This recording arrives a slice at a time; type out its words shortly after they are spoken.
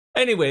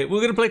Anyway, we're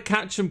going to play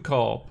Catch'em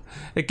Corp,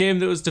 a game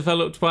that was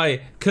developed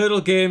by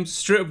CurdleGames,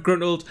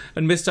 StraightUpGruntled,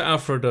 and Mr.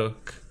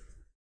 Afroduck.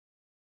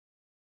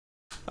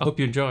 I hope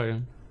you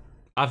enjoy.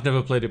 I've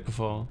never played it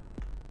before.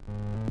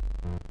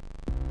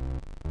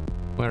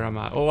 Where am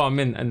I? Oh, I'm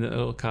in the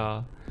little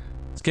car.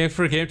 It's game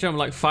for a game jam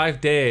like 5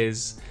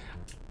 days.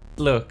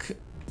 Look,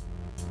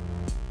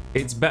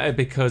 it's better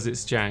because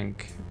it's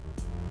jank.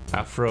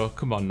 Afro,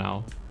 come on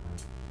now.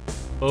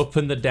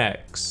 Open the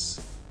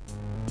decks.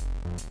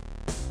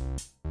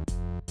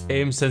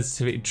 Aim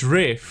sensitivity.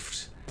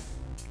 Drift.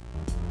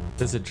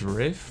 There's a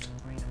drift?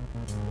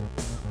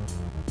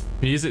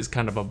 Music's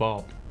kind of a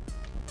bop.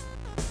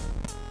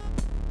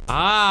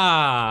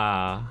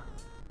 Ah!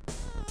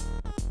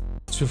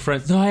 It's your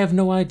friends. No, I have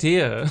no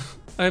idea.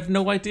 I have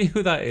no idea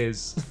who that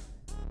is.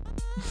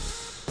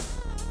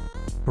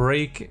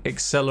 Brake,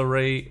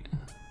 accelerate,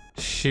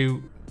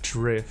 shoot,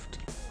 drift.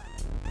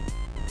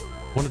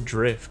 I want to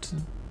drift.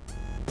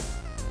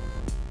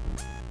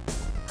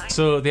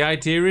 So the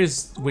idea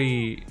is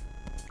we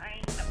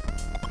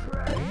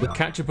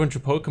catch a bunch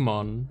of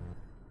Pokemon.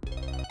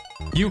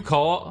 You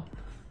caught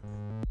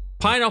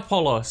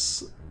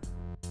Pineapolus,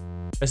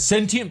 a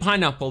sentient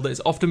pineapple that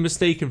is often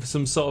mistaken for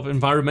some sort of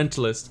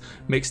environmentalist,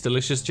 makes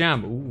delicious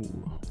jam.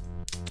 Ooh.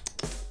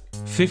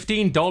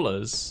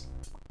 $15.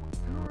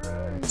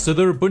 So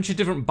there are a bunch of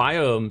different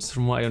biomes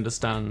from what I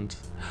understand.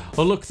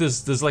 Oh look,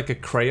 there's like a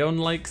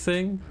crayon-like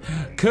thing.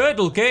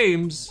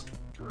 CurdleGames!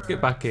 Get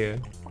back here.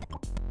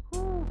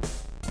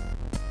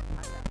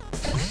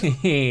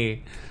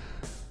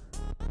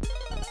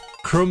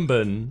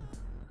 Crumben.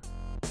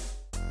 I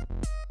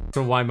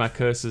don't know why my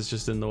cursor's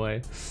just in the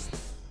way.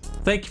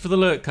 Thank you for the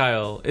alert,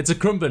 Kyle. It's a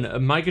Crumben, a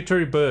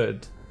migratory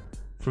bird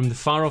from the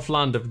far-off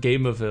land of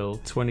Gamerville.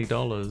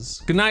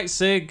 $20. Good night,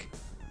 Sig.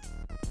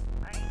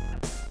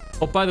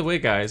 Oh, by the way,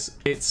 guys,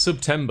 it's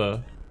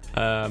September.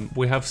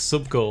 We have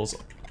sub goals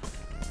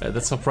at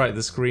the top right of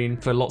the screen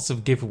for lots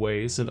of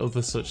giveaways and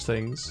other such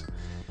things.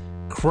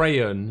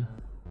 Crayon.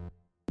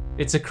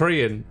 It's a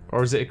crayon,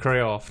 or is it a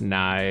cray-off?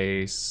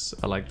 Nice.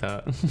 I like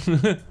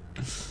that.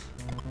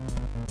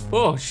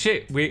 Oh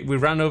shit, we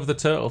ran over the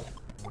turtle.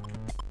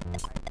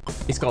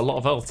 He's got a lot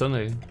of health,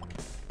 doesn't he?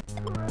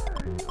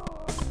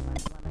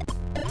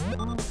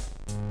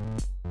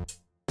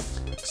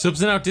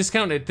 Subs are now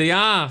discounted. They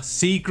are.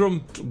 See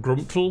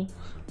Gruntle.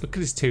 Look at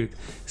his tooth.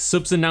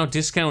 Subs are now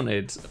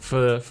discounted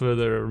for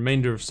the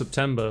remainder of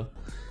September.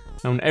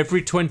 And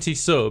every 20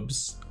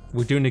 subs,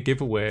 we're doing a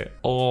giveaway.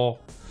 Or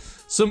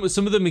some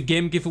of them are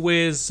game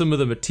giveaways. Some of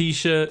them are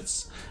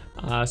t-shirts.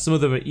 Some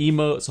of them are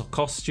emotes or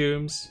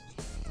costumes.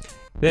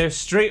 They're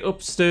straight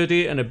up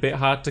sturdy and a bit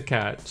hard to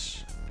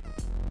catch.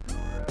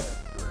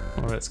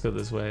 Alright, let's go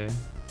this way.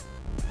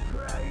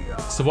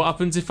 So what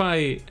happens if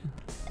I...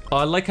 Oh,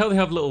 I like how they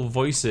have little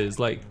voices,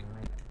 like...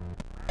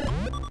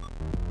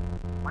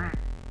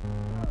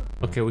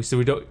 Okay, so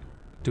we don't...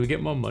 Do we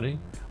get more money?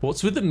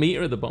 What's with the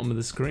meter at the bottom of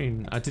the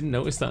screen? I didn't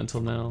notice that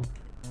until now.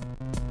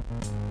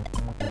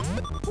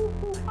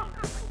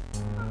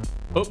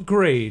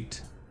 Upgrade.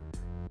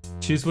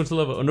 Choose one to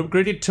level. An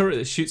upgraded turret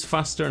that shoots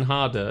faster and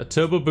harder. A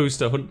turbo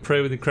booster, hunt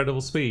prey with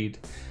incredible speed.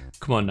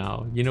 Come on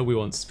now, you know we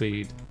want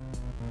speed.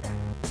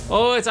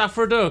 Oh, it's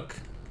Afroduck.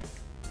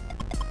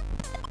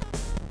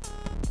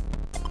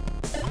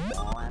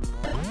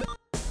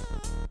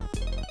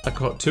 I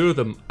caught 2 of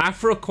them.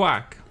 Afro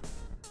Quack.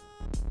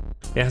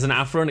 It has an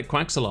afro and it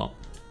quacks a lot.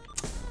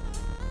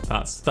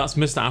 That's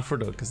Mr.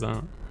 Afroduck, is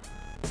that?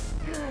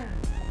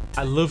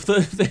 I love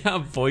that they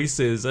have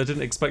voices. I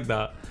didn't expect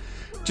that.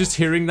 Just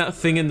hearing that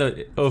thing in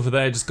the over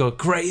there just go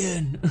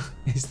crayon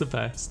is the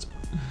best.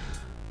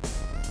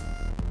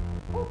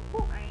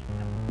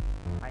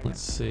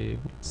 Let's see.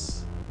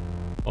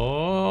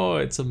 Oh,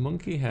 it's a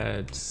monkey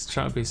head. It's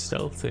trying to be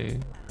stealthy.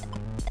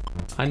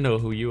 I know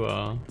who you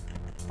are.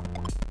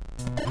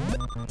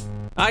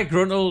 Hi,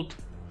 Gruntled.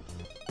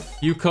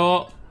 You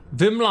caught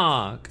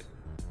Vimlark.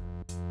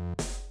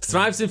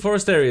 Thrives in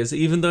forest areas,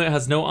 even though it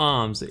has no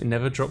arms. It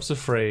never drops a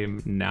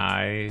frame.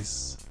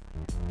 Nice.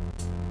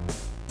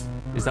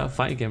 Is that a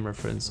fighting game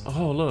reference?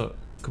 Oh, look.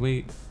 Can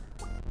we...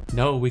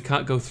 No, we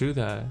can't go through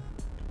there.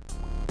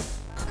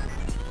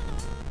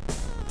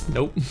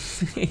 Nope.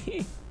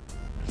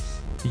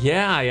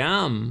 Yeah, I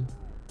am.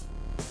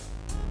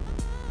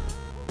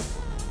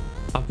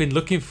 I've been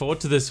looking forward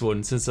to this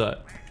one since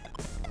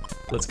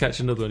Let's catch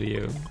another one of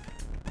you.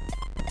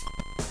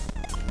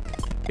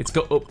 It's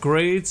got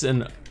upgrades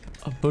and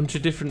a bunch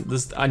of different...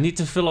 I need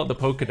to fill out the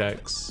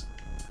Pokedex.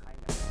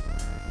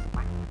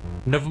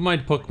 Never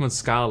mind Pokemon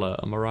Scarlet,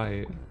 am I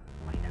right?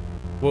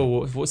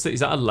 Whoa, what's that? Is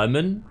that a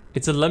lemon?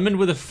 It's a lemon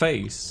with a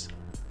face.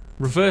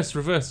 Reverse,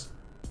 reverse.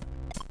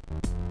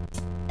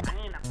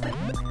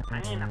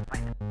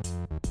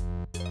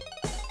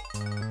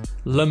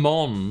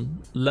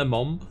 Lemon.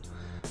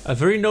 A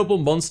very noble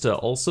monster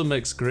also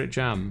makes great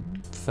jam.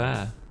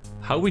 Fair.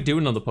 How are we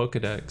doing on the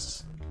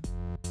Pokedex?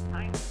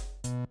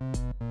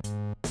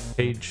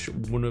 Page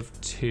 1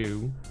 of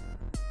 2.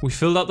 We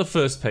filled out the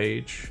first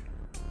page.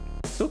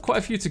 Still quite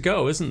a few to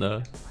go, isn't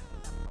there?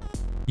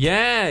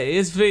 Yeah, it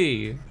is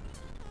V.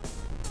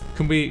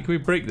 Can we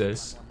break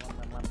this?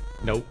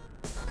 Nope.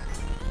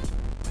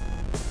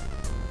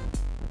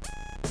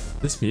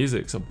 This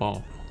music's a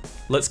bop.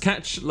 Let's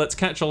catch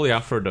all the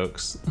Afro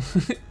ducks.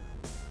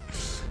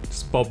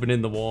 Just bobbing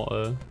in the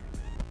water.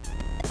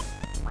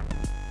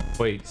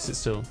 Wait, sit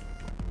still.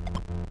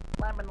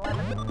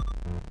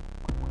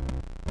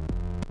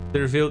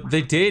 They revealed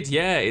they did,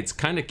 yeah, it's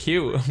kinda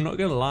cute. I'm not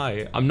gonna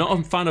lie. I'm not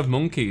a fan of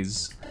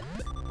monkeys.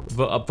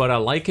 But I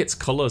like its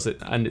colors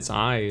and its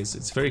eyes.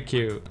 It's very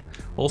cute.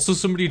 Also,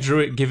 somebody drew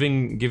it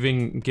giving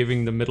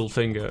the middle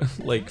finger,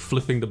 like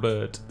flipping the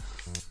bird.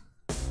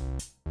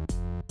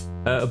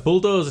 A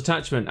bulldoze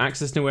attachment,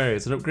 access new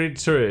areas, an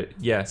upgraded turret.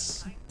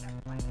 Yes.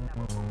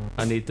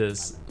 I need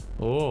this.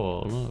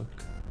 Oh,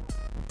 look.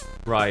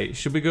 Right,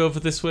 should we go over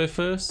this way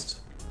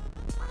first?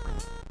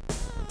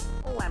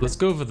 Let's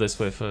go over this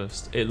way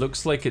first. It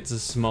looks like it's a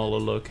smaller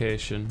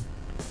location.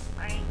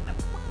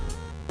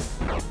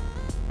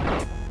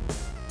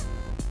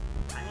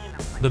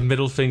 The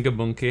middle finger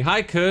monkey.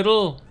 Hi,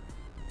 Curdle!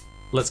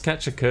 Let's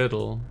catch a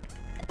Curdle.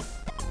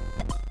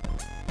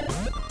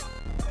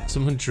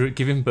 Someone drew it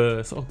giving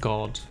birth. Oh,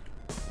 God.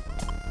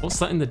 What's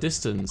that in the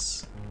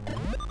distance?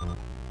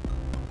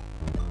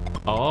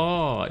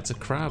 Oh, it's a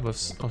crab or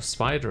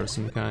spider of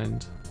some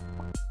kind.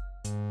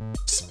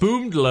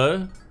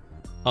 Spoondler?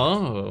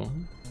 Oh.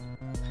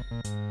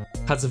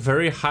 Has a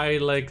very high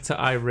leg to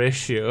eye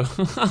ratio.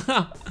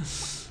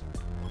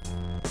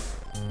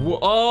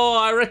 Oh,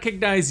 I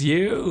recognize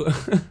you.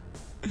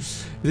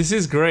 This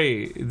is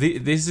great.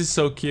 This is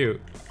so cute.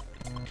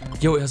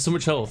 Yo, it has so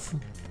much health.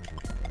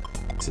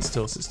 Sit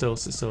still, sit still,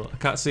 sit still. I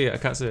can't see it, I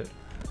can't see it.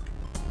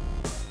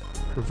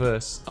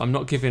 Reverse. I'm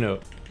not giving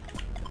up.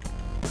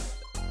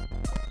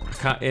 I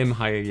can't aim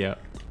higher yet.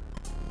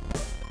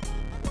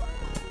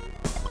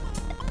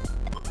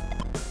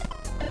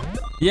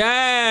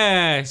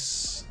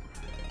 Yes!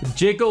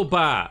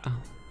 Jigglebat.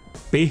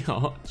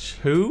 Biatch.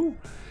 Who?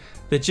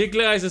 The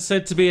jiggly eyes are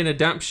said to be an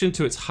adaptation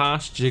to its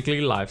harsh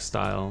jiggly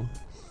lifestyle.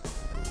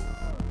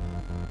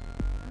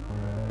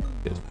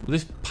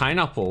 This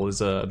pineapple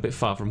is a bit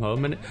far from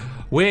home. And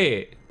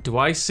wait, do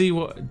I see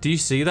what? Do you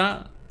see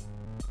that?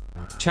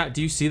 Chat,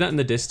 do you see that in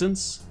the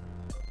distance?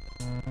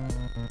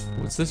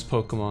 What's this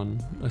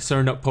Pokemon? Oh,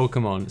 sorry, not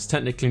Pokemon. It's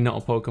technically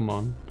not a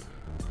Pokemon.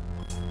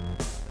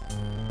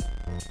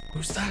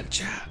 Who's that,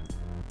 chat?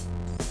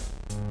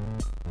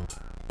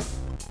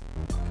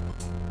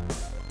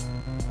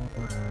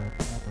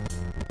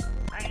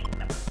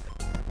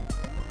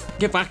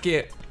 Get back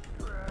here.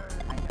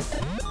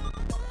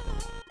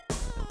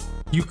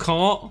 You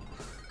can't.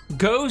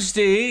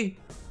 Ghosty.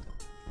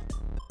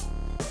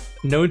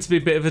 Known to be a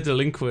bit of a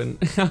delinquent.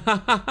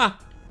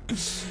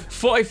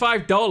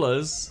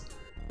 $45.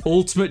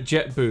 Ultimate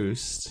jet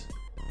boost.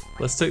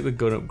 Let's take the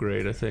gun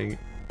upgrade, I think.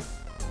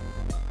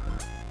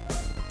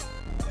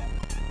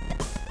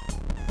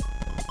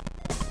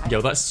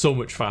 Yo, that's so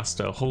much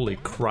faster. Holy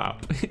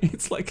crap.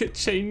 It's like a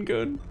chain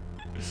gun.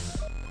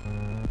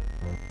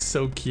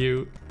 So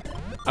cute.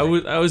 I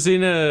was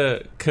in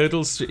a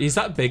Curdle stream. Is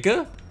that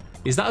bigger?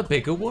 Is that a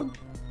bigger one?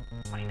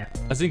 I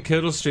was in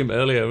Curdle stream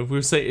earlier. We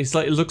were saying it's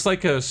like it looks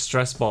like a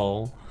stress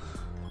ball.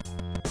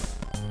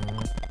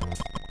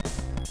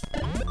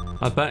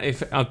 I bet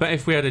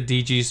if we had a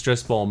DG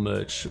stress ball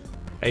merch,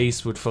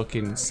 Ace would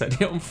fucking set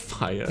it on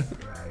fire.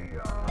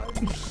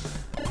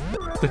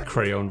 The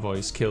crayon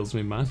voice kills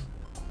me, man.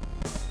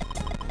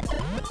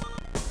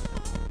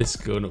 This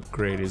gun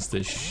upgrade is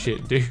the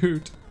shit,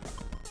 dude.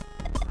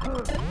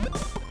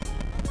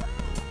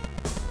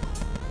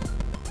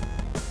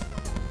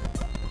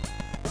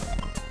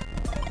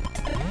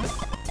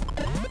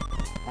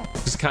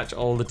 Just catch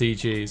all the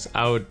DGs.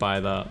 I would buy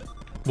that.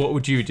 What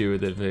would you do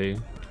with it, V?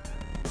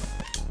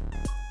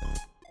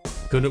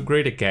 Gun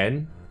upgrade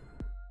again?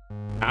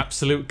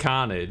 Absolute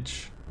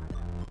carnage.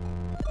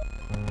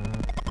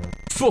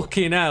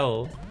 Fucking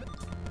hell.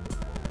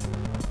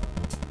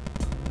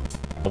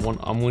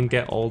 I'm gonna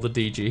get all the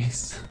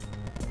DGs.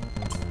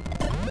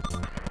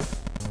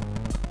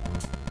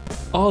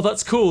 Oh,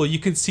 that's cool. You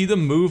can see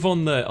them move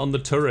on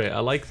the turret. I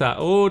like that.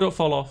 Oh, don't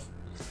fall off.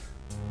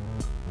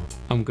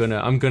 I'm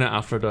gonna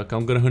Afroduck.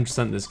 I'm gonna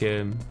 100% this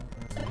game.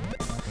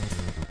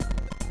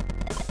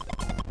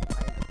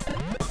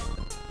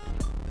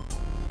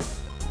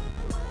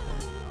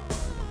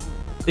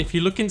 If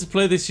you're looking to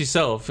play this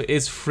yourself, it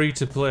is free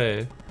to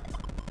play.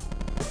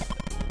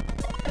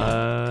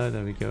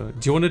 There we go.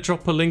 Do you want to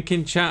drop a link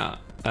in chat?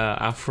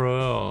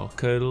 Afro or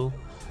Curdle?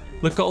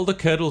 Look at all the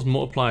Curdles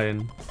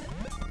multiplying.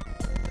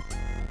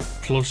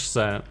 Plush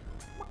set.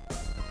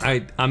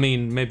 I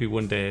mean, maybe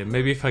one day.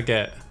 Maybe if I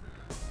get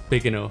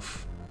big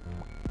enough.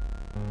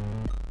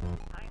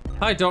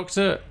 Hi,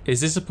 Doctor.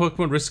 Is this a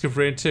Pokemon Risk of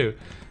Rain 2?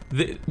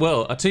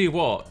 Well, I'll tell you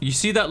what. You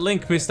see that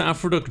link Mr.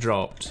 Afroduck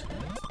dropped?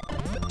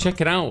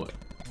 Check it out.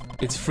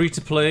 It's free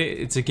to play.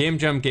 It's a Game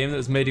Jam game that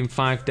was made in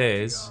 5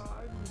 days.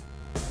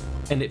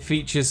 And it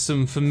features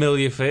some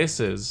familiar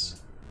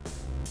faces.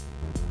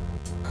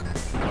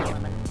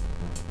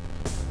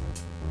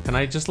 Can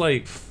I just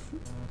like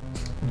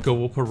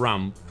go up a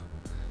ramp.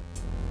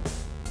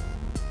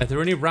 Are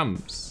there any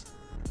ramps?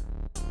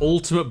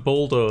 Ultimate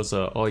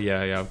bulldozer. Oh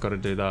yeah, I've got to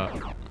do that.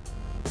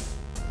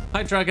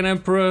 Hi, Dragon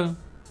Emperor.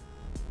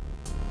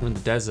 We're in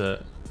the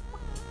desert.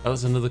 Oh,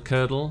 there's another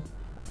curdle.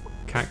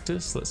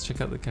 Cactus. Let's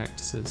check out the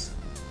cactuses.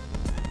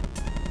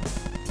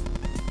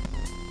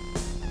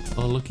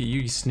 Oh, look at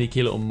you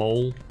sneaky little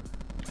mole.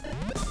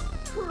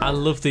 I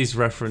love these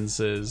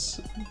references.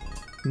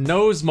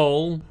 Nose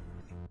mole.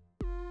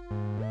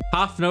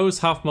 Half nose,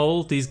 half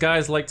mole. These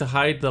guys like to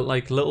hide that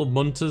like little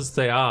munters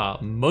they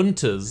are.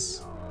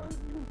 Munters?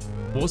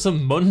 What's a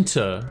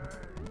munter?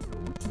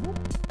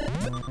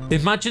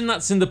 Imagine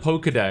that's in the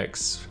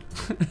Pokedex.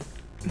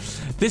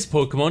 This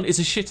Pokemon is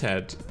a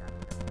shithead.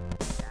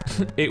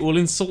 It will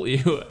insult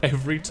you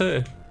every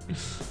turn.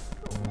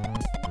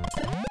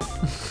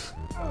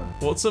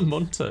 What's a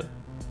munter?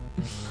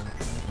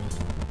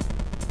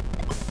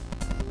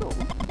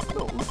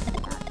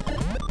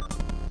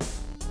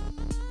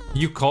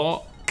 You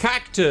caught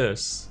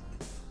cactus.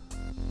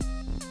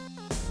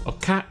 Oh,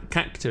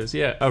 cactus,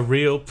 yeah, a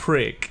real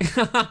prick.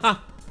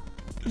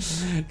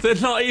 They're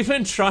not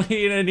even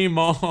trying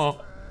anymore.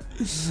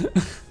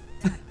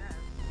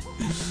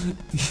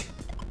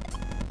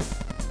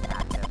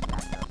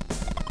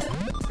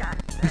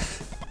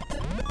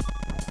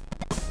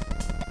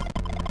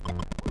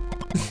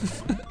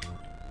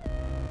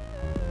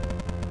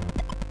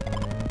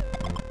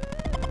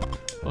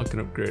 I can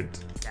upgrade.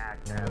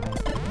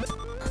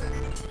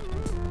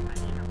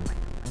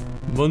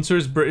 Munter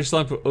is British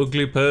slang for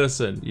ugly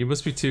person. You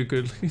must be too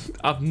good.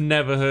 I've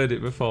never heard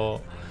it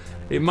before.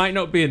 It might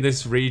not be in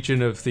this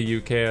region of the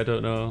UK, I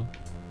don't know.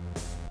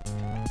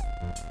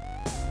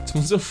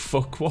 Someone's a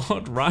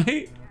fuckwad,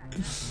 right?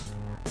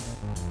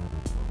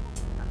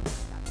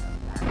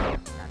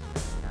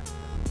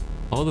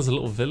 Oh, there's a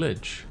little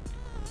village.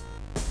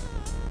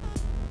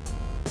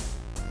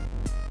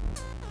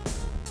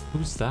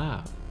 Who's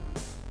that?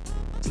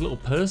 It's a little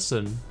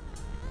person.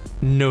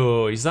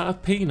 No, is that a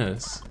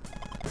penis?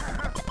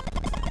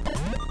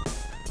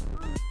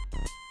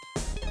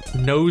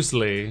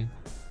 Nosely.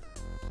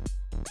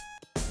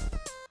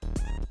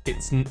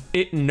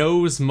 It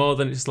knows more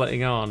than it's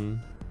letting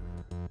on.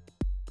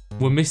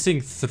 We're missing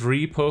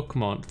 3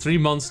 Pokemon. 3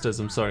 monsters,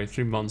 I'm sorry,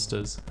 3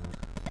 monsters.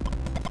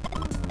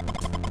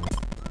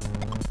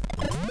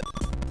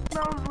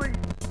 Nosely.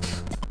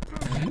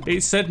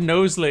 It said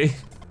Nosely.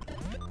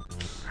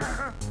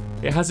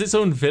 It has its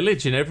own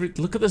village in every...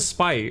 Look at the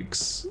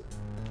spikes.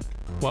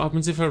 What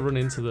happens if I run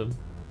into them?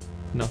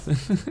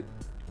 Nothing.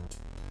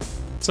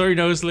 Sorry,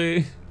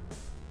 Nosely.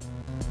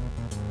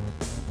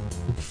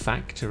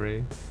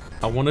 Factory.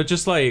 I want to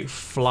just like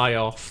fly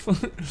off.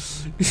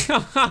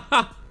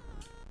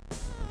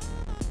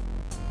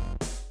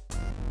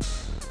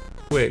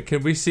 Wait,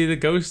 can we see the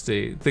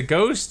ghosty? The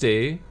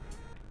ghosty?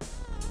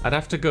 I'd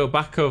have to go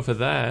back over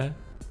there.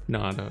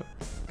 No, I don't.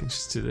 I can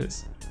just do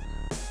this.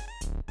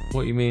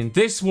 What you mean?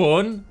 This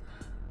one?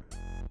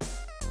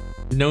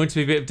 Known to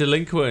be a bit of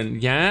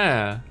delinquent.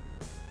 Yeah.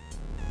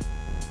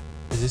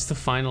 Is this the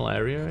final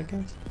area, I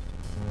guess?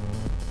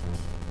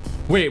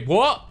 Wait,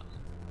 what?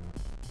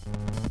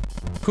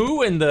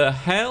 Who in the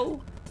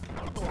hell?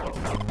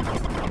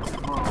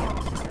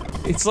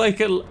 It's like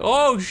a...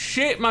 Oh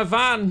shit, my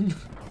van!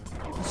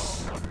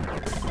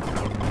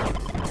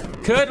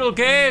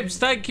 CurdleGames,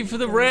 thank you for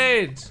the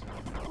raid!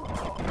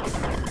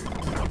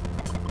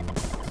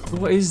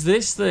 What is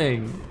this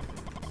thing?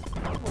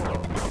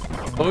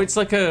 Oh, it's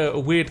like a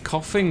weird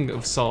coughing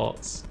of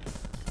sorts.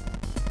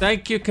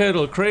 Thank you,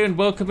 Curdle. Crayon,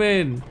 welcome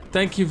in.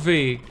 Thank you,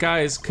 V.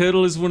 Guys,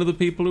 Curdle is one of the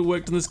people who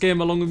worked on this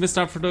game along with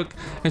Mr. Afroduck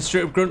and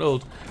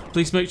StraightUpGruntled.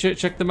 Please make sure to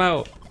check them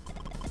out.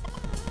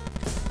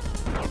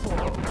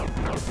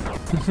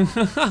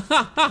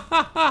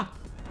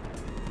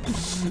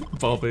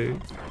 Bobby.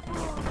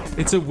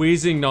 It's a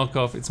wheezing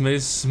knockoff. It's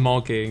made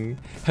smogging.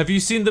 Have you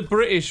seen the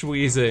British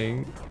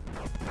wheezing?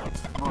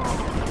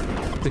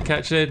 To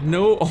catch it?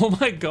 No. Oh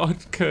my god,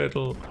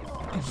 Curdle.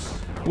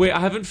 Wait, I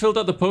haven't filled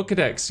out the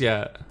Pokedex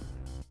yet.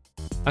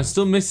 I'm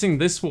still missing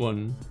this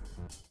one.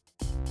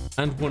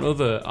 And one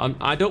other.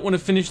 I don't want to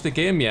finish the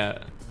game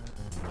yet.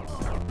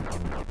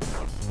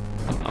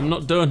 I'm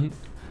not done.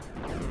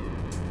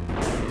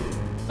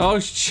 Oh,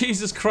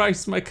 Jesus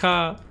Christ, my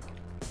car.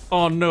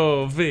 Oh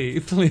no, V,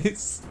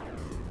 please.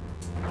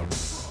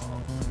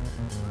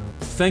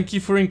 Thank you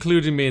for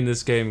including me in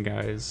this game,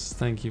 guys.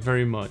 Thank you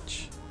very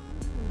much.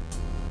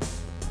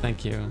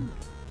 Thank you.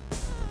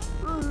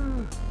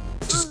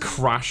 Just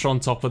crash on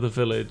top of the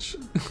village.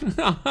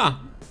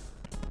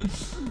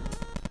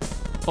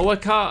 Oh, I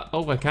can't.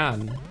 Oh, I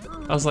can.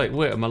 I was like,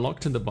 wait, am I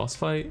locked in the boss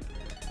fight?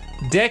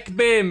 Deck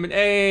Bim,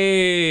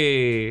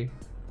 hey!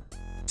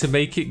 To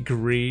make it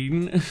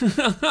green.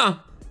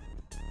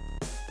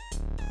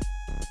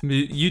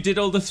 You did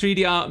all the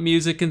 3D art,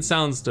 music, and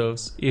sound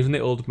stuffs. Even the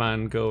old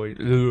man going,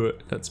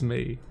 ugh, that's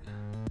me.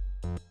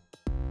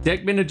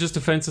 Deckmen are just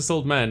defenseless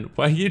old men.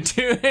 Why are you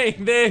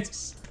doing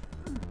this?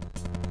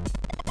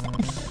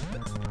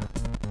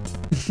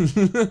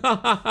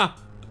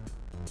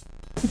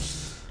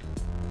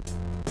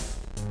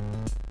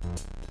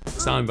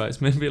 sound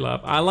bites made me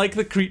laugh. I like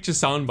the creature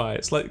sound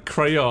bites, like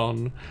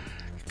crayon,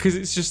 because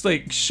it's just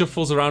like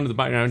shuffles around in the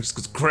background and just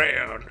goes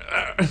crayon.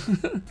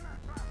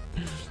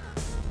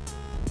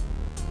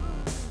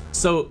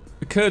 So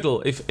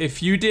Curdle,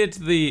 if you did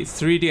the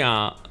 3D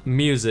art,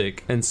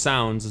 music, and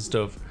sounds and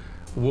stuff,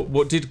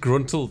 what did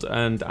Gruntled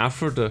and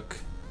Afroduck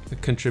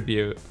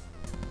contribute?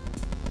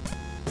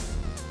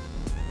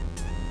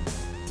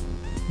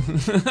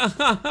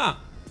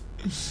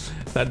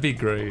 That'd be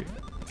great.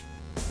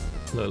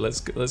 Look,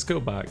 let's go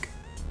back,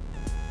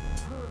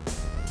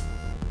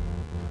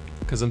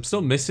 because I'm still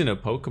missing a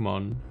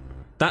Pokemon.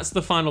 That's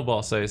the final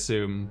boss, I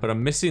assume, but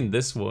I'm missing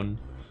this one.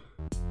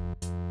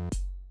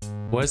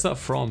 Where's that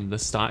from? The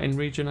starting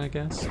region, I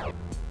guess.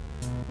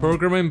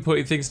 Programming,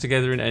 putting things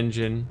together in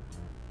engine.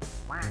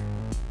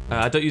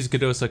 I don't use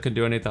Godot, so I couldn't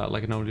do any of that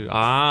like I normally do.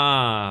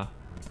 Ah,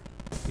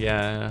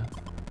 yeah.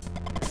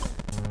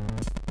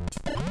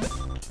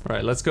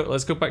 Right, let's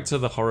go back to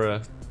the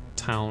horror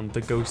town,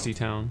 the ghosty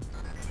town.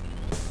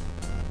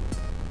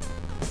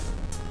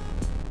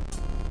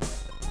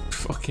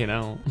 Fucking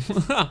hell.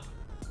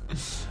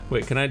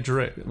 Wait, can I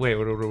direct? Wait,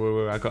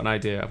 I got an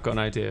idea. I've got an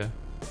idea.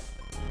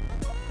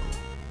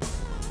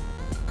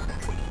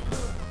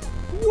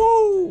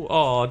 Whoa!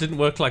 Oh, it didn't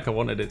work like I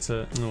wanted it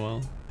to. Oh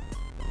well.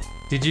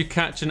 Did you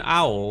catch an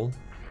owl?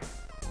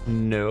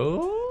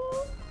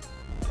 No?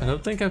 I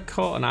don't think I've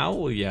caught an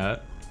owl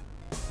yet.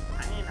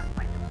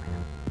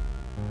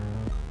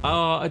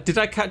 Oh, did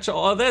I catch?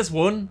 Oh, there's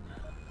one.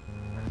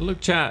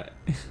 Look, chat.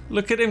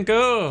 Look at him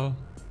go.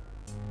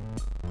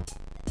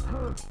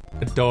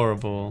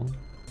 Adorable.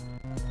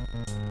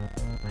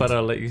 But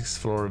I'll let you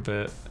explore a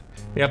bit.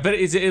 Yeah, but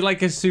is it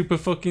like a super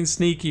fucking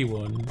sneaky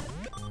one?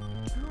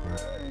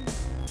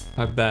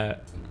 I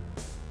bet.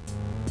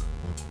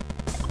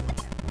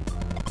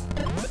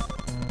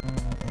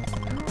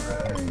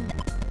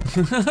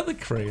 The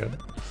crayon.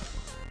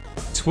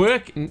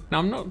 Twerk?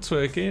 I'm not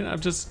twerking. I'm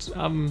just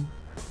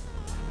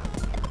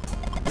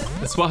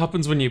That's what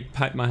happens when you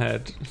pat my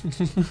head.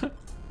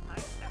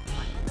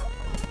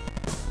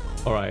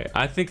 Alright,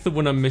 I think the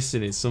one I'm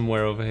missing is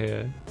somewhere over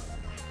here.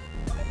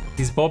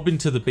 He's bobbing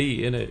to the beat,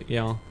 innit?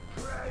 Yeah.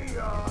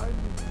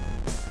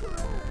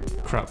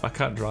 Crap, I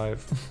can't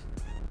drive.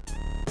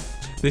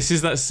 This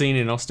is that scene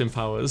in Austin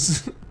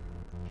Powers.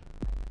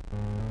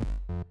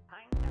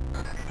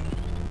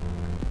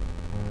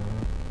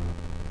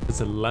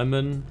 There's a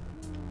lemon.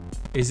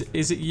 Is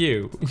it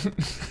you?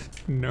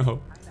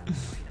 No.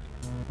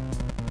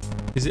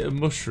 Is it a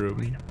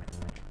mushroom?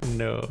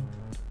 No.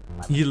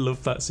 You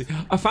love that scene.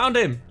 I found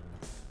him!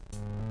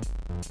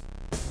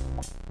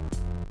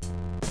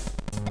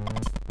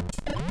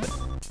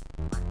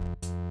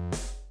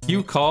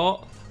 You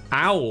caught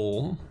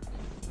owl.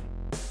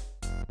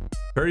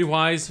 Very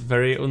wise,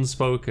 very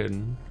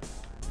unspoken.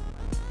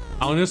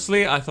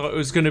 Honestly, I thought it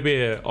was going to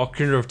be a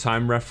Ocarina of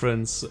Time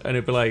reference, and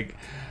it'd be like,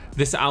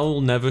 this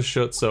owl never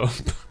shuts up.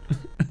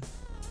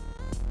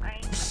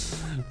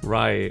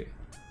 Right.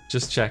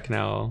 Just check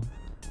now.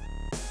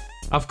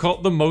 I've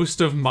caught the most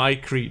of my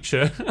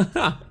creature.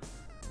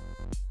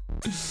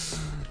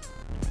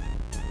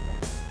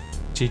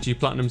 GG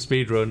Platinum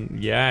speedrun.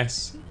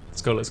 Yes.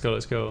 Let's go, let's go,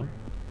 let's go.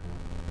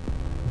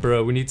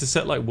 Bro, we need to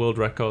set like world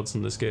records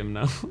in this game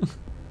now.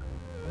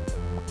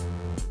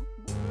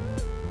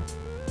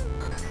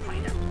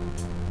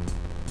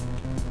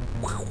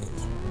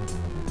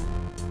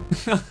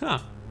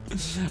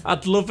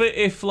 I'd love it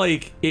if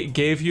like it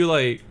gave you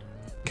like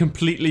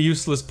completely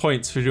useless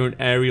points for doing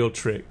aerial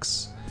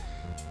tricks.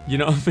 You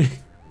know what I mean?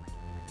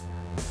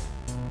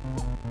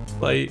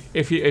 Like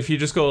if you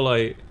just go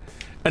like,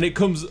 and it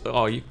comes,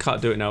 oh, you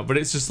can't do it now, but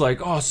it's just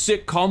like, oh,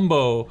 sick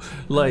combo,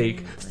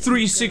 like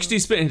 360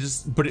 spin,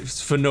 just, but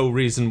it's for no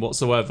reason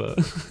whatsoever.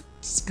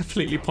 It's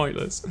completely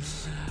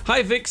pointless.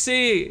 Hi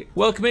Vixie,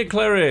 welcome in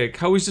Cleric.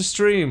 How was the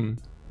stream?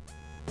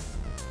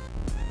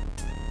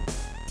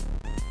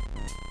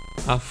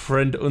 Our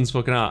friend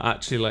Unspoken Art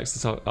actually likes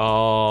to talk.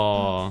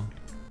 Oh.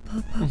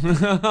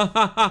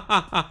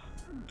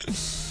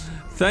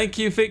 Thank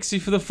you, Fixie,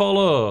 for the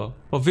follow.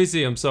 Or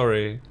Vizzy, I'm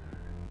sorry.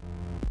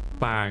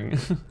 Bang.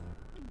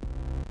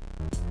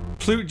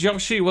 Plute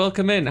Joshi,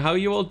 welcome in. How are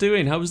you all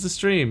doing? How was the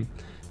stream?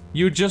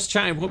 You were just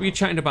chatting. What were you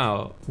chatting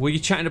about? Were you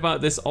chatting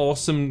about this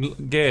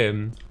awesome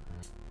game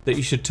that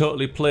you should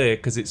totally play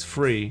because it's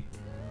free?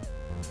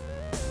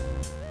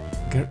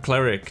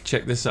 Cleric,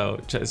 check this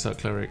out. Check this out,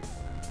 Cleric.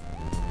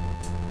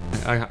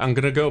 I'm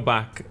gonna go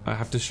back. I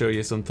have to show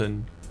you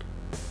something.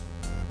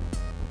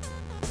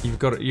 You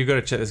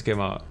gotta check this game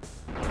out.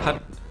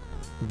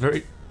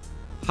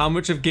 How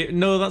much of game?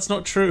 No, that's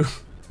not true.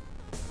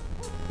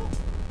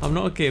 I'm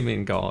not a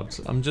gaming god.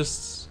 I'm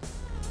just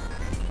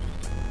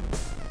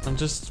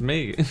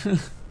me.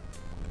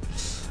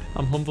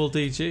 I'm humble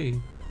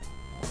DG.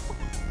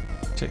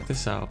 Check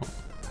this out.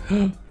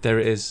 There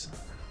it is.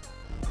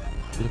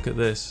 Look at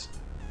this.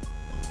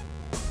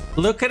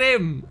 Look at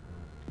him.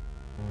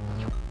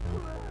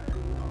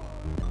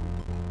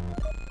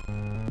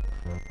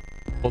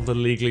 All the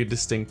legally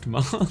distinct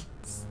marks.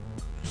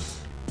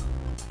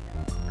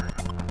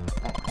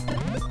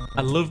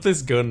 I love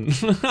this gun.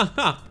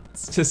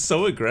 It's just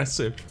so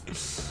aggressive.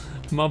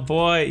 My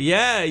boy.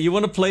 Yeah, you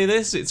want to play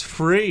this? It's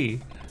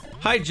free.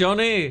 Hi,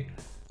 Johnny.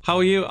 How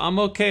are you? I'm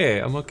okay.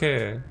 I'm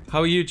okay.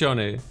 How are you,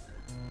 Johnny?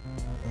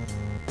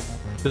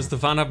 Does the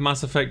van have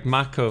Mass Effect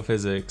macro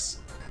physics?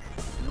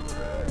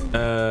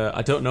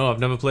 I don't know. I've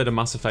never played a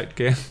Mass Effect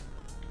game.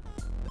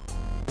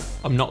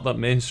 I'm not that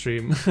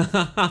mainstream.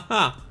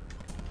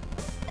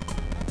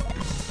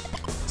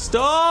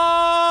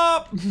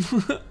 Stop!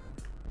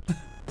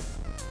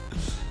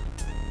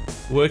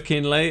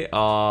 Working late?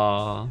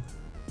 Ah.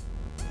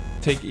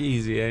 Take it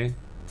easy, eh?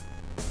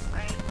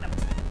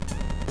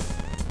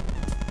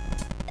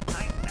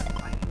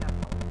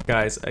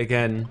 Guys,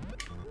 again,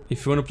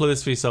 if you want to play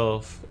this for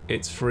yourself,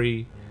 it's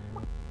free.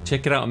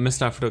 Check it out on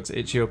Mr. Afroduk's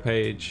itch.io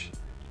page.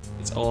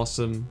 It's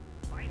awesome.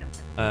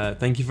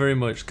 Thank you very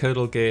much,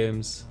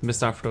 CurdleGames,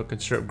 Mr. Afroduk, and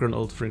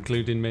StraightUpGruntled for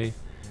including me.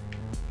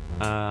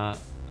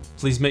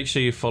 Please make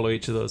sure you follow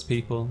each of those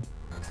people.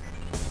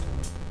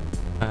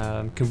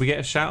 Can we get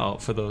a shout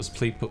out for those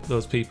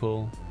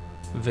people?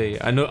 V.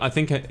 I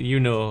think you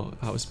know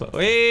how to spell.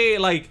 Hey,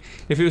 like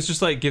if it was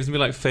just like gives me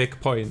like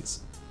fake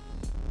points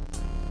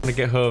when I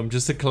get home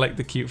just to collect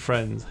the cute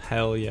friends.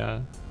 Hell yeah.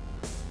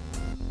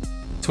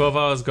 12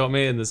 hours got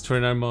me, and there's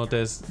 29 more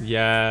days.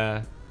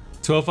 Yeah.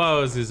 12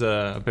 hours is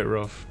a bit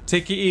rough.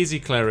 Take it easy,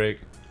 cleric.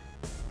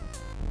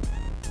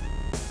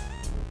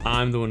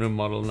 I'm the one who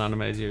modeled and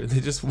animated you. They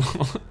just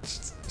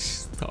watched.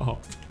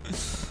 Stop.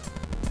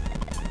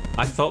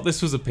 I thought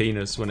this was a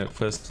penis when it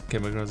first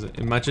came across it.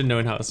 Imagine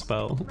knowing how to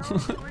spell.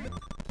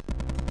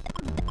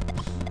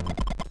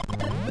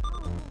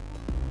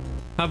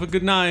 Have a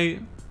good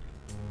night.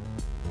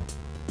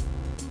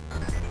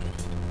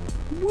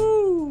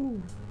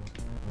 Woo!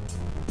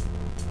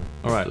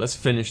 Alright, let's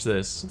finish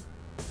this.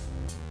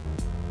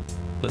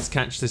 Let's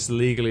catch this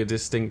legally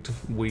distinct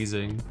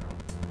wheezing.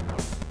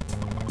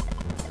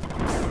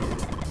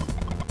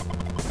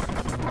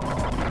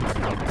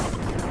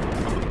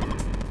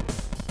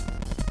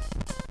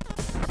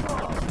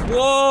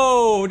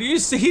 Whoa! Do you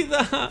see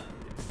that?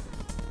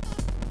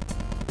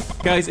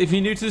 Guys, if you're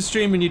new to the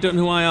stream and you don't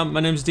know who I am, my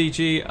name's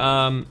DG.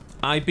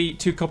 I beat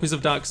 2 copies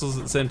of Dark Souls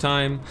at the same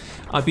time.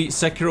 I beat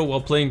Sekiro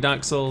while playing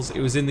Dark Souls. It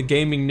was in the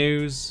gaming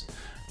news.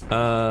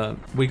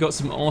 We got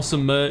some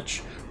awesome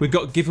merch. We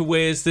got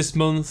giveaways this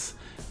month.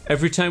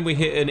 Every time we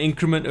hit an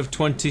increment of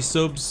 20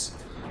 subs,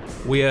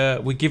 we're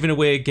giving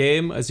away a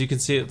game, as you can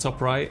see at the top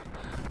right.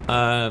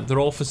 They're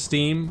all for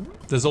Steam.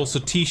 There's also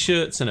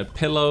t-shirts and a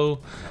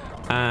pillow.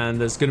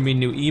 And there's going to be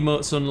new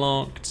emotes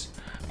unlocked.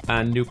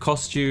 And new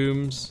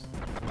costumes.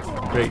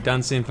 Great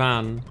dancing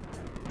van.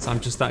 So I'm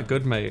just that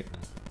good, mate.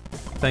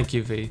 Thank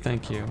you, V.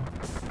 Thank you.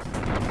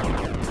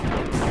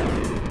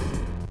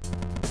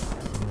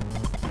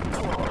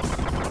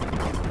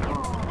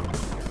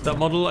 That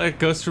model like a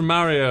ghost from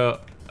Mario.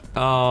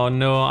 Oh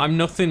no, I'm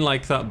nothing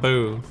like that,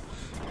 boo.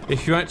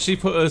 If you actually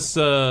put us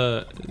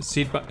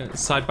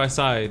side by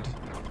side,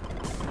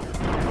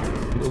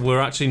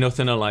 we're actually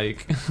nothing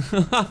alike.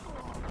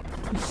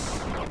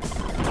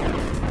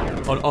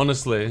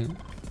 Honestly.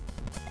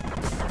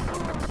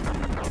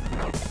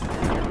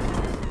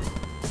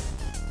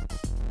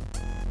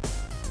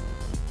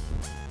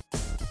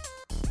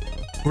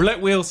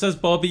 Roulette wheel, says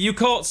Bobby. You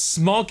caught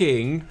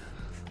smogging?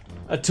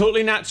 A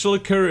totally natural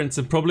occurrence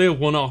and probably a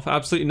one-off.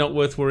 Absolutely not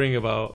worth worrying about.